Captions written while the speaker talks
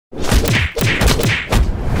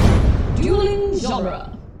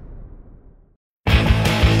genre.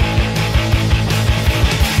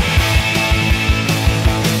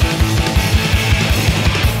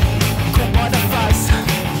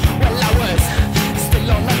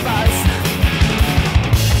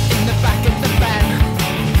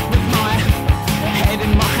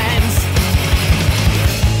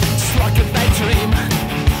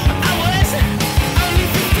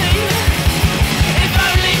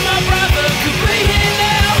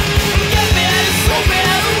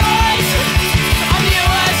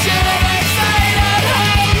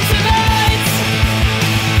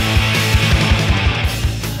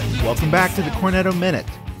 Welcome back to the Cornetto Minute,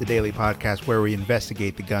 the daily podcast where we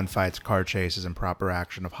investigate the gunfights, car chases, and proper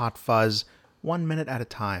action of Hot Fuzz 1 minute at a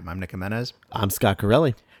time. I'm Nick Jimenez. I'm Scott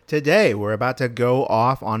Corelli. Today, we're about to go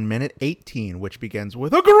off on minute 18, which begins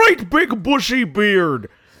with a great big bushy beard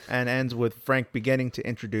and ends with Frank beginning to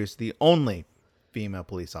introduce the only female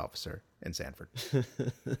police officer in Sanford.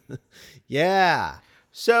 Yeah.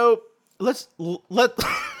 So, let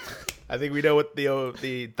I think we know what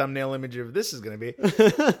the thumbnail image of this is going to be.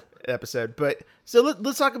 Episode, but so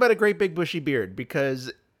let's talk about a great big bushy beard,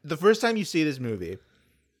 because the first time you see this movie,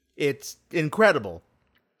 it's incredible,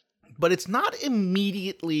 but it's not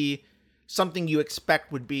immediately something you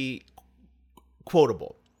expect would be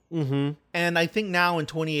quotable. Mm-hmm. And I think now in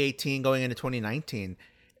 2018, going into 2019,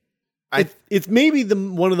 it's maybe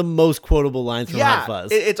one of the most quotable lines from Hot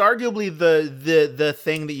Fuzz. It's arguably the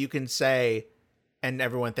thing that you can say and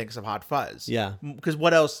everyone thinks of Hot Fuzz. Yeah. Because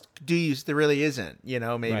what else do you use? There really isn't. You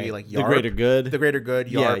know, maybe right. like Yarp. The Greater Good. The Greater Good.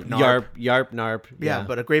 Yarp, yeah, Narp. Yarp, Narp. Yeah,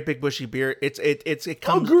 but a great big bushy beard. It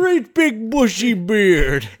comes. A great big bushy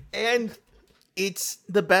beard. And it's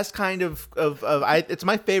the best kind of it's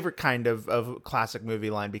my favorite kind of classic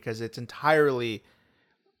movie line, because it's entirely.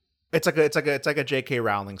 It's like a J.K.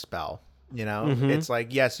 Rowling spell. You know, It's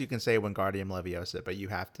like, yes, you can say Wingardium Leviosa, but you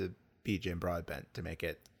have to be Jim Broadbent to make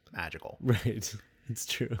it magical. Right. It's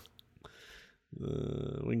true.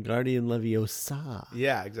 Wingardium Leviosa.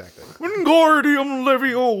 Yeah, exactly. Wingardium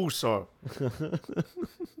Leviosa.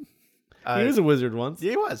 He was a wizard once.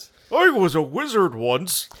 Yeah, he was. I was a wizard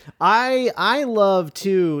once. I love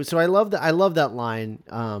too. So I love that line.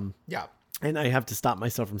 Yeah. And I have to stop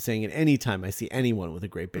myself from saying it anytime I see anyone with a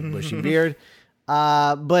great big bushy beard.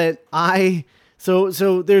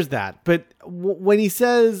 So there's that. But when he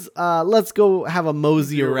says, let's go have a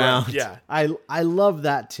mosey around. Yeah. I love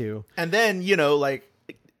that too. And then, like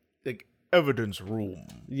evidence room.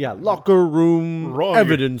 Yeah. Locker room, Riot.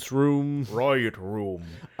 Evidence room. Riot room.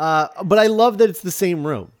 But I love that it's the same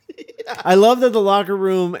room. Yeah. I love that the locker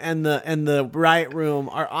room and the riot room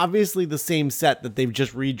are obviously the same set that they've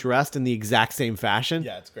just redressed in the exact same fashion.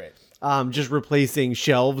 Yeah, it's great. Just replacing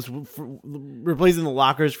shelves, replacing the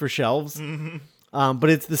lockers for shelves. Mm-hmm. But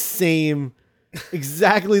it's the same,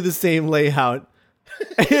 exactly the same layout.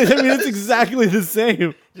 I mean, it's exactly the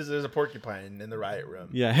same. Just there's a porcupine in the riot room.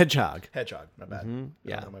 Yeah, hedgehog. My bad. Mm-hmm.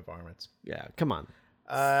 Yeah. I don't know my varmints. Yeah, come on.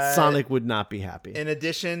 Sonic would not be happy. In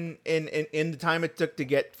addition, in the time it took to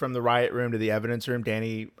get from the riot room to the evidence room,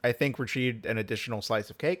 Danny, I think, retrieved an additional slice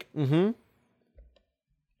of cake. Mm-hmm.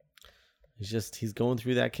 He's going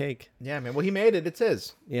through that cake. Yeah, man. Well, he made it. It's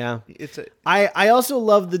his. Yeah. I also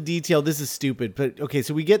love the detail. This is stupid, but okay.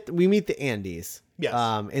 So we meet the Andes. Yes.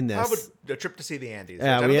 In this. How about a trip to see the Andes?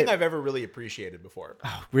 Yeah, which I don't think I've ever really appreciated before.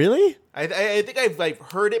 Oh, really? I think I've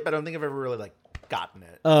heard it, but I don't think I've ever really gotten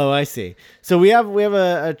it. Oh, I see. So we have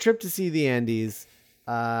a trip to see the Andes,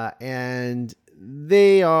 and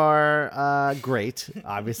they are great,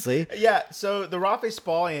 obviously. Yeah. So the Rafe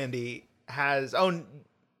Spall Andy has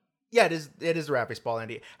yeah, it is the Rafe Spall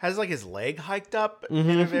Andy. Has his leg hiked up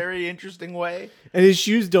in a very interesting way. And his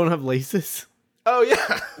shoes don't have laces. Oh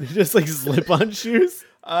yeah. They're just slip-on shoes.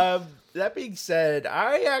 That being said,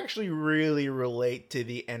 I actually really relate to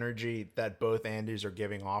the energy that both Andys are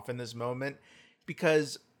giving off in this moment,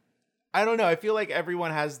 because I don't know, I feel like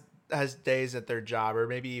everyone has days at their job, or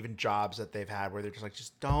maybe even jobs that they've had, where they're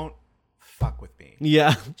just don't fuck with me.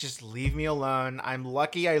 Yeah. Just leave me alone. I'm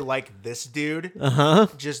lucky I like this dude. Uh-huh.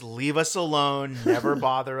 Just leave us alone. Never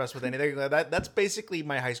bother us with anything. That's basically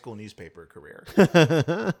my high school newspaper career.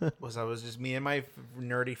 I was just, me and my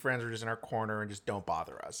nerdy friends were just in our corner and just don't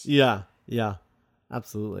bother us. Yeah. Yeah.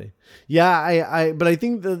 Absolutely. Yeah, but I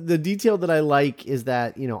think the detail that I like is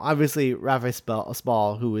that, obviously Rafe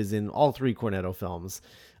Spall, who is in all three Cornetto films,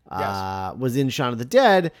 Yes. was in Shaun of the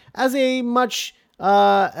Dead as a much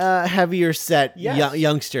heavier set Yes.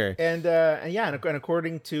 youngster. And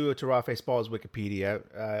according to Rafe Spall's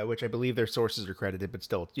Wikipedia, which I believe their sources are credited, but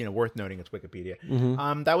still, worth noting it's Wikipedia.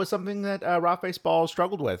 That was something that Rafe Spall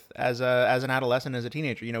struggled with as an adolescent, as a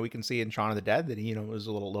teenager. We can see in Shaun of the Dead that he, was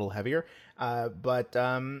a little heavier. But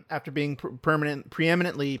after being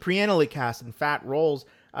preeminently cast in fat roles,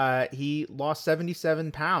 he lost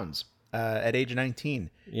 77 pounds at age 19.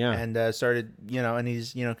 Yeah. And started, and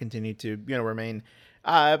he's, continued to, remain,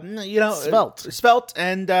 svelte.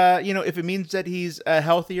 And, if it means that he's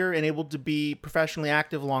healthier and able to be professionally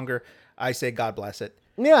active longer, I say God bless it.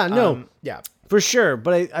 Yeah, no. Yeah. For sure.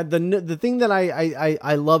 But the thing that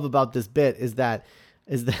I love about this bit is that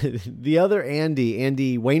the other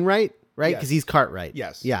Andy Wainwright, right? Because he's Cartwright.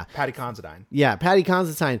 Yes. Yeah. Patty Considine. Yeah. Patty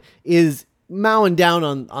Considine is mowing down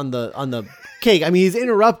on the cake. I mean, he's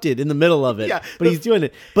interrupted in the middle of it, but he's doing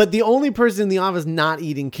it. But the only person in the office not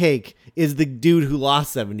eating cake is the dude who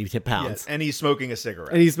lost 70 pounds. Yes, and he's smoking a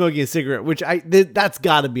cigarette. Which that's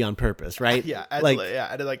got to be on purpose, right? Yeah, at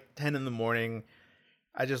like 10 in the morning.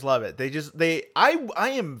 I just love it. I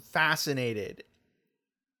am fascinated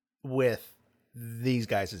with these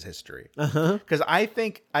guys' history. Because I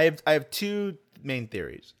think I have two main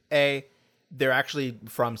theories. A, they're actually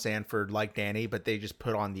from Sanford like Danny, but they just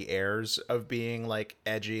put on the airs of being like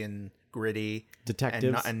edgy and gritty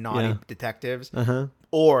detectives and naughty detectives.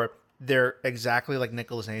 Or they're exactly like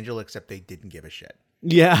Nicholas Angel, except they didn't give a shit.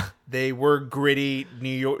 Yeah. They were gritty New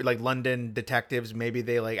York, like London detectives. Maybe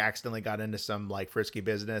they like accidentally got into some like frisky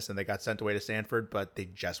business and they got sent away to Sanford, but they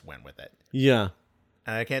just went with it. Yeah.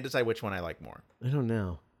 And I can't decide which one I like more. I don't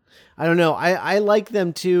know. I like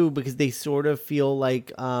them too because they sort of feel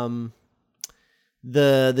like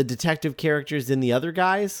the detective characters in the other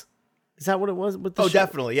guys. Is that what it was with the show?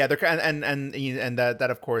 Definitely. Yeah, they're and that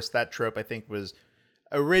of course that trope I think was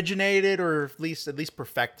originated or at least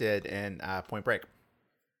perfected in Point Break.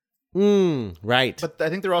 Right. But I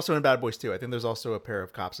think they're also in Bad Boys too. I think there's also a pair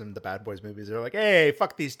of cops in the Bad Boys movies. They're like, "Hey,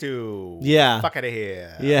 fuck these two. Yeah. Fuck out of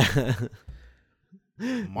here." Yeah.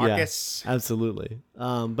 Marcus. Yeah, absolutely.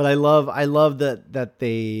 But I love that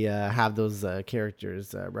they have those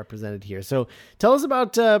characters represented here. So tell us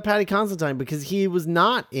about Patty Considine, because he was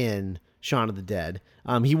not in Shaun of the Dead.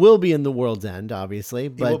 He will be in The World's End, obviously.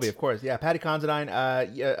 But he will be, of course. Yeah, Patty Considine,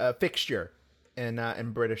 a fixture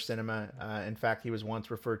in British cinema. In fact, he was once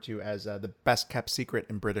referred to as the best kept secret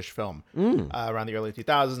in British film around the early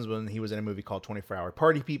 2000s when he was in a movie called 24-Hour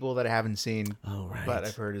Party People that I haven't seen, but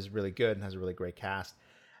I've heard is really good and has a really great cast.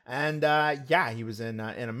 And he was in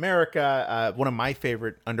America. One of my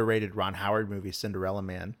favorite underrated Ron Howard movies, Cinderella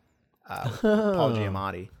Man, with Paul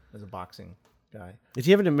Giamatti as a boxing guy. Did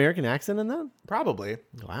he have an American accent in that? Probably.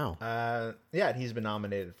 Wow. And he's been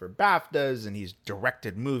nominated for BAFTAs, and he's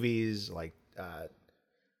directed movies like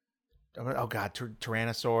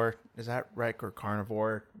Tyrannosaur. Is that right? Or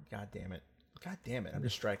Carnivore? God damn it. I'm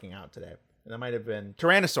just striking out today. That might have been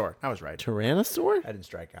Tyrannosaur. I was right. Tyrannosaur? I didn't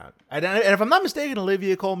strike out. And if I'm not mistaken,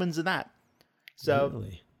 Olivia Colman's in that. So,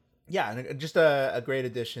 really? Yeah, and just a great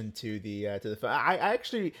addition to the film.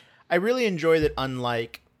 I really enjoy that.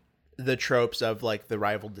 Unlike the tropes of like the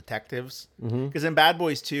rival detectives, because in Bad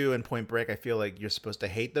Boys 2 and Point Break, I feel like you're supposed to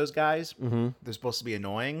hate those guys. They're supposed to be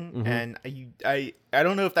annoying, and I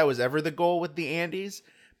don't know if that was ever the goal with the Andys,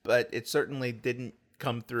 but it certainly didn't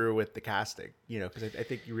come through with the casting, because I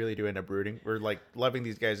think you really do end up rooting or like loving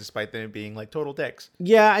these guys despite them being like total dicks.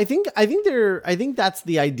 Yeah, I think that's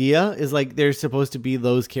the idea, is like they're supposed to be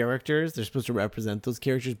those characters. They're supposed to represent those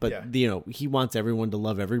characters, but he wants everyone to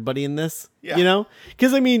love everybody in this. Yeah.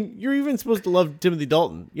 Because I mean, you're even supposed to love Timothy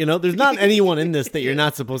Dalton. There's not anyone in this that you're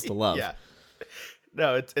not supposed to love. Yeah.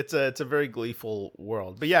 No, it's a very gleeful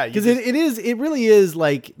world. But yeah, because it really is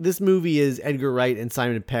like this movie is Edgar Wright and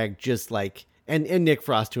Simon Pegg just like and Nick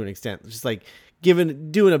Frost to an extent, just like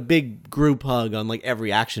doing a big group hug on like every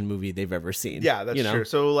action movie they've ever seen. Yeah, that's true.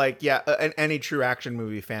 So like, any true action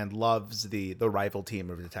movie fan loves the rival team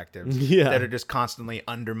of detectives that are just constantly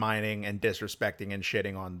undermining and disrespecting and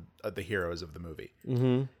shitting on the heroes of the movie.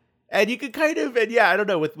 And you could kind of, I don't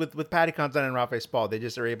know, with Patty Considine and Rafe Spall, they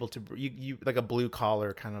just are able to, you like a blue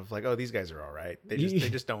collar kind of like, oh, these guys are all right. They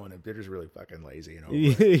just don't want to. They're just really fucking lazy.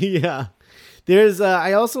 Yeah. There's,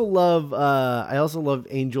 I also love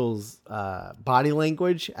Angel's body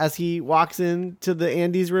language as he walks into the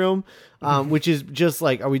Andy's room, which is just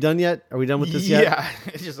like, are we done yet? Are we done with this yet? Yeah.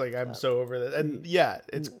 It's just like, I'm so over this. And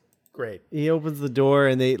it's great. He opens the door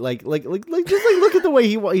and they like just look at the way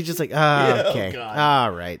he's just like, okay,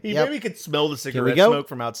 all right. He maybe could smell the cigarette smoke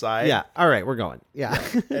from outside. Yeah, all right, we're going. Yeah,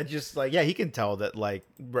 and just like he can tell that like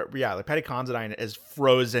Patty Considine is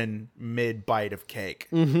frozen mid bite of cake,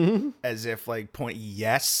 as if like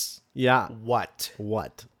yes, yeah. What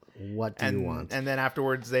do you want? And then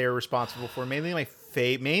afterwards, they are responsible for mainly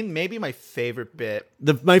maybe my favorite bit,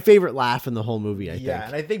 my favorite laugh in the whole movie. I think,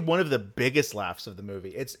 and I think one of the biggest laughs of the movie.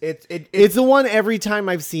 It's the one every time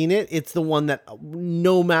I've seen it. It's the one that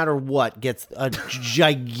no matter what gets a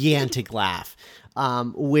gigantic laugh.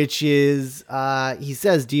 Which is he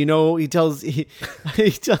says, do you know?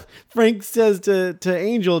 Frank says to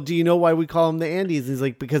Angel, do you know why we call them the Andes? He's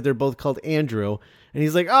like, because they're both called Andrew. And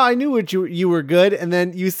he's like, oh, I knew what you were good. And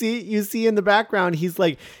then you see in the background, he's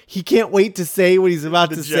like, he can't wait to say what he's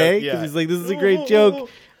about to say. Because he's like, this is a great joke.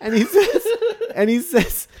 And he says,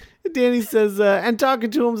 Danny says, and talking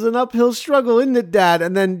to him's an uphill struggle, isn't it, Dad?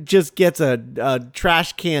 And then just gets a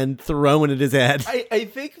trash can thrown at his head. I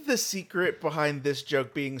think the secret behind this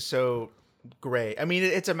joke being so great, I mean,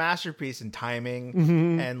 it's a masterpiece in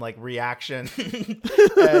timing and like reaction,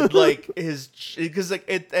 and like because like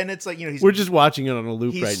it's like we're just watching it on a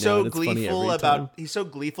loop right now. He's so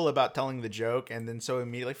gleeful about telling the joke, and then so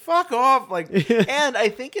immediately fuck off, like. And I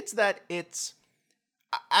think it's that it's.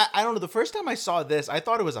 I don't know. The first time I saw this, I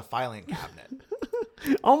thought it was a filing cabinet.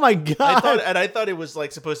 Oh my god! I thought it was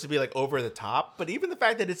like supposed to be like over the top, but even the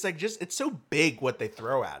fact that it's like it's so big what they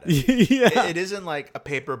throw at it. Yeah. It isn't like a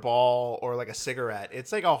paper ball or like a cigarette.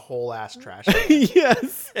 It's like a whole ass trash can.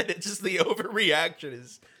 Yes, and it's just the overreaction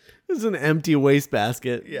is. It's an empty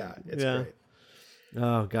wastebasket. Yeah, it's great.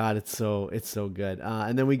 Oh god, it's so good.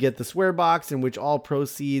 And then we get the swear box in which all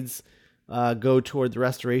proceeds go toward the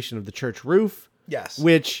restoration of the church roof. Yes.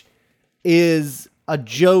 Which is a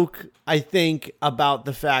joke, I think, about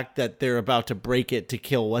the fact that they're about to break it to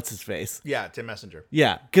kill what's-his-face. Yeah, Tim Messenger.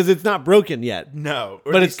 Yeah, because it's not broken yet. No.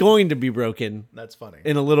 But it's going to be broken. That's funny.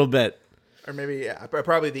 In a little bit. Or maybe,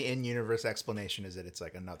 probably the in-universe explanation is that it's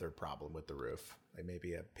like another problem with the roof. Like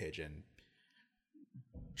maybe a pigeon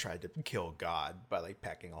tried to kill God by like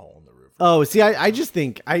pecking a hole in the roof. Oh, see, I just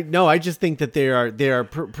think that they are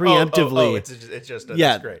preemptively. It's just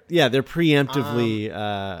that's great. Yeah, they're preemptively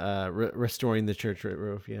restoring the church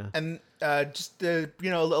roof. Yeah, and just a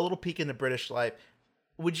little peek into British life.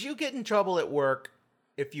 Would you get in trouble at work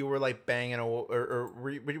if you were like banging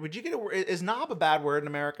would you get is knob a bad word in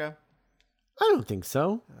America? I don't think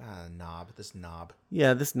so. This knob.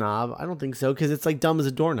 Yeah, this knob. I don't think so because it's like dumb as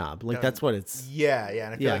a doorknob. Like that's what it's. Yeah,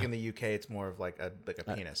 and I feel like in the UK it's more of like a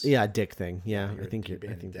penis. Yeah, a dick thing. Yeah, I think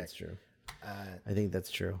that's true. I think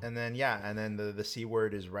that's true. And then the C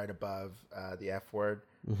word is right above the F word.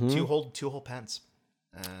 Mm-hmm. Two whole pence.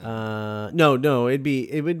 No,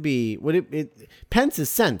 it would be pence is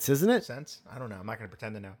cents, isn't it? Cents? I don't know. I'm not going to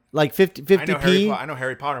pretend to know. Like 50p. I know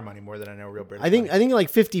Harry Potter money more than I know real British. I think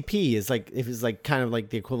like 50p is like if it's like kind of like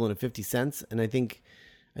the equivalent of 50 cents, and I think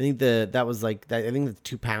that was like that. I think that's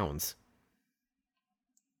 2 pounds.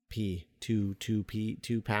 Two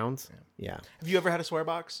pounds. Yeah. Have you ever had a swear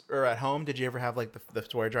box or at home? Did you ever have like the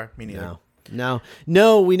swear jar? Me neither.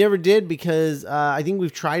 No, we never did because I think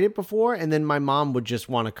we've tried it before, and then my mom would just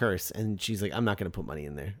want to curse, and she's like, "I'm not going to put money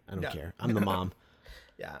in there. I don't care. I'm the mom."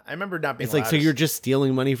 Yeah, I remember not being. It's like, so you're just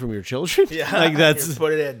stealing money from your children? Yeah, like that's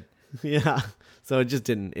put it in. Yeah, so it just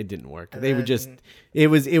didn't work. And they would just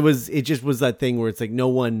it just was that thing where it's like no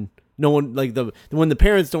one like when the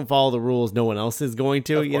parents don't follow the rules, no one else is going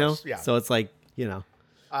to, you know. Yeah. So it's like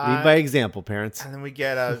lead by example, parents. And then we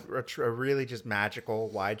get a really just magical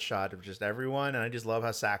wide shot of just everyone, and I just love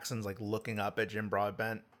how Saxon's like looking up at Jim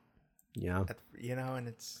Broadbent. Yeah,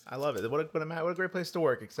 and I love it. What a great place to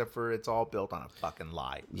work, except for it's all built on a fucking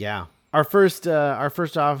lie. Yeah, our first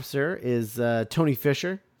officer is Tony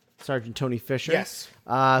Fisher, Sergeant Tony Fisher. Yes,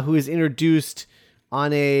 who is introduced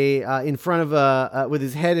on in front of with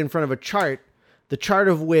his head in front of a chart. The chart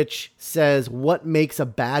of which says what makes a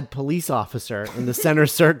bad police officer in the center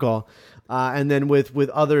circle, and then with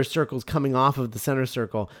other circles coming off of the center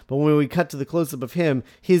circle. But when we cut to the close-up of him,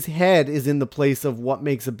 his head is in the place of what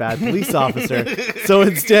makes a bad police officer. So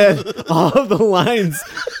instead, all of the lines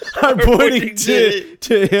are pointing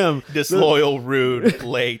to him. Disloyal, rude,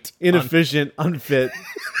 late. Inefficient, unfit,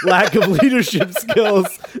 lack of leadership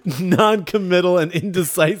skills, non-committal, and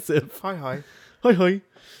indecisive. Hi.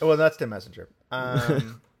 Well, that's Tim Messenger.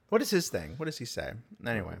 What is his thing? What does he say?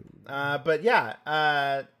 Anyway, but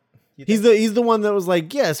yeah, he's the one that was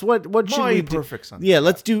like, yes. What should we do? Perfect son. Yeah,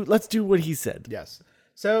 let's do what he said. Yes.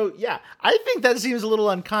 So yeah, I think that seems a little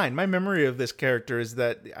unkind. My memory of this character is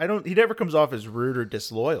that he never comes off as rude or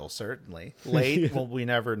disloyal. Certainly, late. Well, we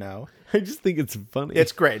never know. I just think it's funny.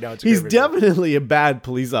 It's great. No, he's definitely a bad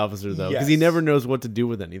police officer though, because he never knows what to do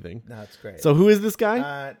with anything. That's great. So who is this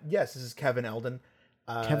guy? Yes, this is Kevin Eldon.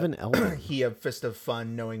 Kevin Eldon. He of Fist of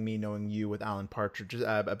Fun, Knowing Me, Knowing You with Alan Partridge.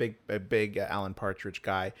 A big Alan Partridge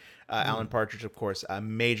guy. Alan Partridge, of course, a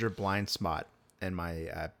major blind spot in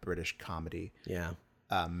my British comedy. Yeah.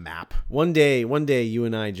 Map. One day, you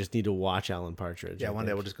and I just need to watch Alan Partridge. Yeah, one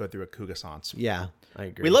day we'll just go through a Cougasance. Yeah, I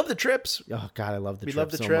agree. We love the Trips. Oh God, I love the Trips. We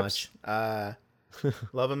love the so Trips. Much.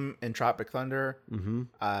 Love him in Tropic Thunder.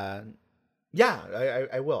 Mm-hmm. Yeah,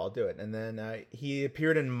 I will. I'll do it. And then he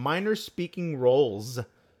appeared in minor speaking roles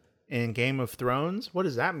in Game of Thrones. What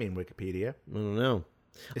does that mean, Wikipedia? I don't know.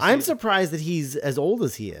 I'm surprised that he's as old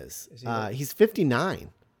as he is. He's 59.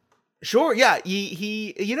 Sure, yeah.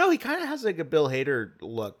 He kind of has like a Bill Hader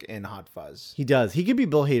look in Hot Fuzz. He does. He could be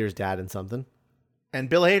Bill Hader's dad in something. And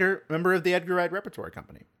Bill Hader, member of the Edgar Wright Repertory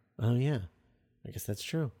Company. Oh yeah, I guess that's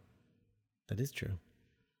true. That is true.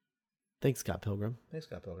 Thanks, Scott Pilgrim.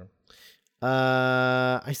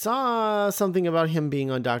 I saw something about him being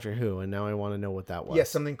on Doctor Who, and now I want to know what that was. Yes,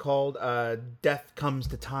 something called Death Comes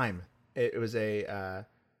to Time. It was in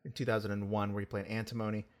 2001 where he played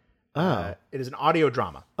Antimony. Oh. It is an audio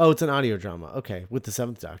drama. Oh, it's an audio drama. Okay, with the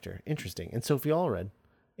Seventh Doctor. Interesting. And Sophie Allred.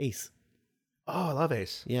 Ace. Oh, I love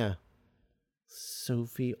Ace. Yeah.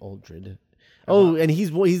 Sophie Aldred. Oh, and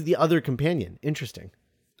he's the other companion. Interesting.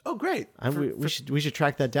 Oh, great. We should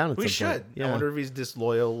track that down at some point. We should. Yeah. I wonder if he's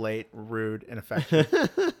disloyal, late, rude, ineffectual.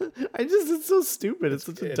 It's so stupid. It's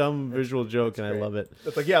such a dumb visual joke, and I love it.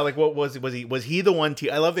 It's like, yeah, like what was he the one?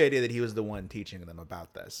 I love the idea that he was the one teaching them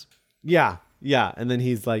about this. Yeah, and then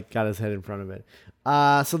he's like got his head in front of it.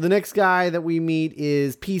 So the next guy that we meet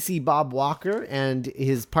is PC Bob Walker and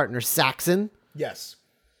his partner Saxon. Yes.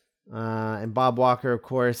 And Bob Walker, of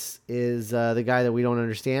course, is the guy that we don't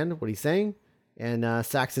understand what he's saying. And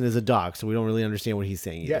Saxon is a dog, so we don't really understand what he's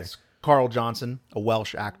saying either. Yes. Carl Johnson, a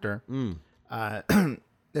Welsh actor.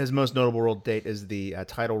 His most notable role to date is the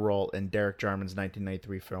title role in Derek Jarman's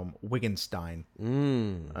 1993 film Wittgenstein.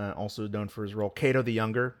 Also known for his role Cato the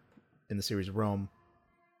Younger in the series Rome,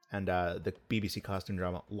 and the BBC costume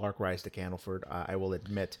drama Lark Rise to Candleford. I will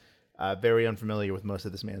admit, very unfamiliar with most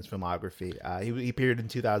of this man's filmography. He appeared in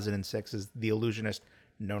 2006 as The Illusionist,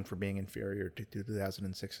 known for being inferior to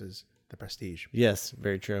 2006's The Prestige. Yes,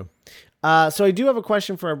 very true. So I do have a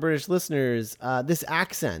question for our British listeners. This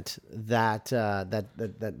accent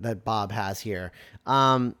that Bob has here,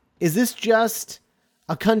 is this just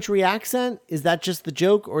a country accent? Is that just the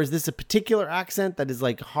joke, or is this a particular accent that is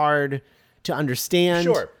like hard to understand?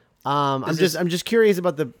 Sure. I'm just curious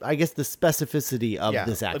about the specificity of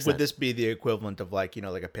this accent. Like, would this be the equivalent of like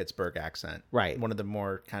a Pittsburgh accent? Right. One of the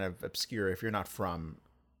more kind of obscure if you're not from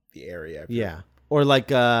the area. Yeah.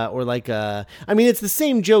 I mean, it's the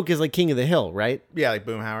same joke as like King of the Hill, right? Yeah, like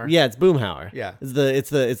Boomhauer. Yeah, it's Boomhauer. Yeah.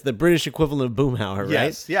 It's the British equivalent of Boomhauer, right?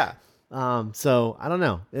 Yes, yeah. So I don't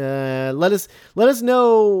know. Let us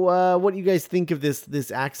know what you guys think of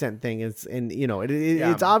this accent thing. It's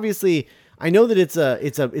obviously, I know that it's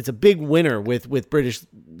a big winner with British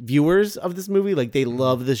viewers of this movie. Like they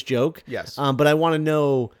love this joke. Yes. But I want to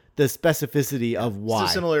know the specificity of why.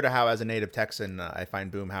 So similar to how, as a native Texan, I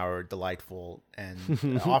find Boomhauer delightful and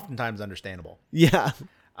oftentimes understandable. Yeah.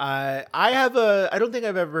 I don't think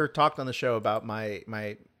I've ever talked on the show about my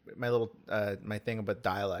little my thing about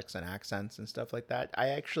dialects and accents and stuff like that.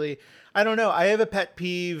 I don't know. I have a pet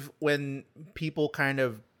peeve when people kind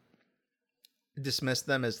of dismiss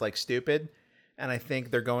them as like stupid, and I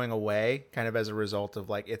think they're going away kind of as a result of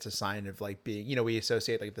like it's a sign of like being, we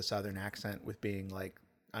associate like the Southern accent with being like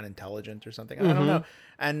unintelligent or something. I don't know.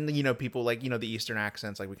 And people like the Eastern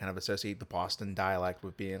accents, like we kind of associate the Boston dialect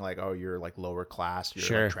with being like, oh, you're like lower class,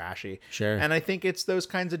 you're like trashy. Sure. And I think it's those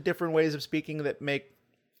kinds of different ways of speaking that make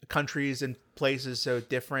countries and places so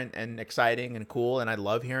different and exciting and cool. And I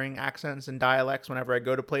love hearing accents and dialects whenever I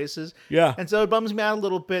go to places. Yeah. And so it bums me out a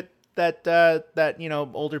little bit that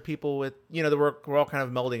older people with we're all kind of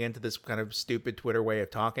melding into this kind of stupid Twitter way of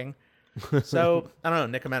talking. So I don't know.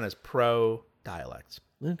 Nick Amena's pro dialects.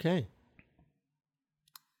 Okay.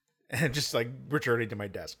 And just like returning to my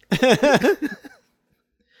desk. And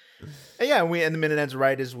the minute ends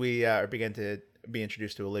right as we begin to be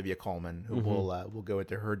introduced to Olivia Colman, who will go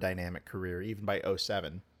into her dynamic career even by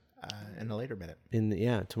 2007. in a later minute.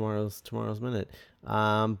 Tomorrow's minute.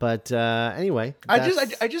 But anyway,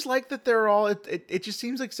 I just like that they're all. It just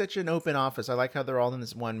seems like such an open office. I like how they're all in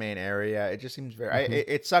this one main area. It just seems very.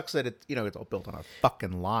 It sucks that it's all built on a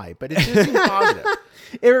fucking lie, but it just seems positive.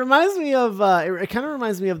 It reminds me of. It kind of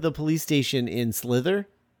reminds me of the police station in Slither.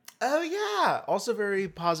 Oh yeah, also very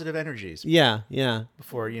positive energies. Yeah.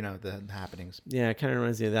 Before the happenings. Yeah, it kind of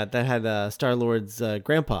reminds me of that. That had Star-Lord's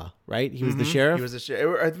grandpa, right? He was the sheriff. He was the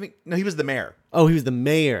sheriff. I think no, he was the mayor. Oh, he was the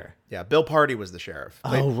mayor. Yeah, Bill Party was the sheriff.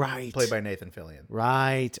 Right. Played by Nathan Fillion.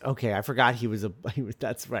 Right. Okay, I forgot he was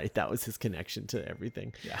that's right. That was his connection to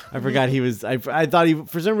everything. Yeah. I forgot he was. I thought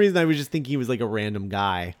for some reason I was just thinking he was like a random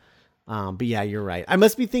guy. But yeah, you're right. I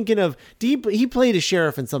must be thinking of. He played a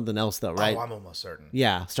sheriff in something else though, right? Oh, I'm almost certain.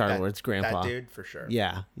 Yeah, Star-Lord's grandpa. That dude for sure.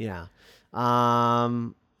 Yeah.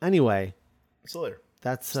 Anyway, Slither.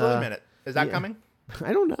 That's Slither minute. Is that coming?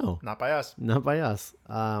 I don't know. Not by us.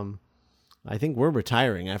 I think we're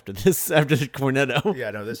retiring after this. After the Cornetto. Yeah.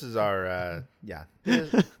 No. This is our.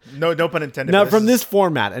 No pun intended. Not from this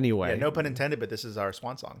format, anyway. Yeah. No pun intended. But this is our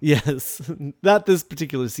swan song. Yes. Not this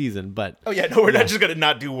particular season, but. Oh yeah. No, we're not just gonna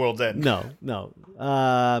not do World's End. No.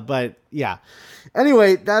 But yeah.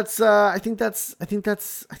 Anyway, that's. I think that's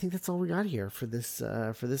all we got here for this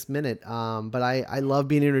minute. But I love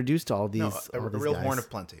being introduced to all these. A real guys. horn of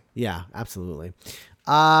plenty. Yeah. Absolutely.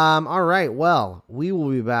 All right. Well, we will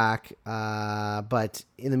be back. But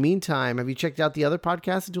in the meantime, have you checked out the other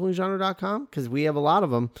podcasts at duelinggenre.com? Because we have a lot of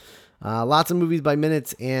them. Lots of movies by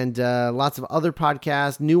minutes and lots of other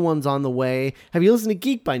podcasts, new ones on the way. Have you listened to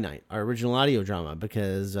Geek by Night, our original audio drama?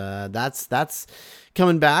 Because that's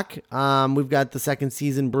coming back. We've got the second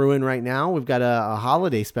season brewing right now. We've got a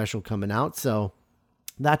holiday special coming out. So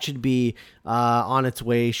that should be on its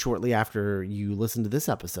way shortly after you listen to this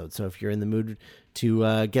episode. So if you're in the mood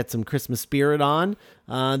to get some Christmas spirit on,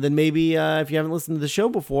 then maybe if you haven't listened to the show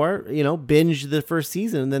before, binge the first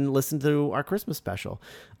season and then listen to our Christmas special.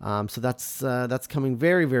 So that's coming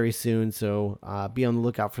very, very soon. So be on the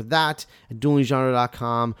lookout for that at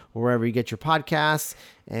duelinggenre.com or wherever you get your podcasts.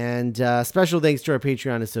 And special thanks to our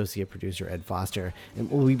Patreon associate producer, Ed Foster.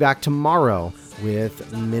 And we'll be back tomorrow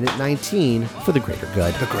with Minute 19 for the greater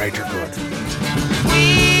good. The greater good.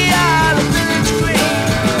 We are the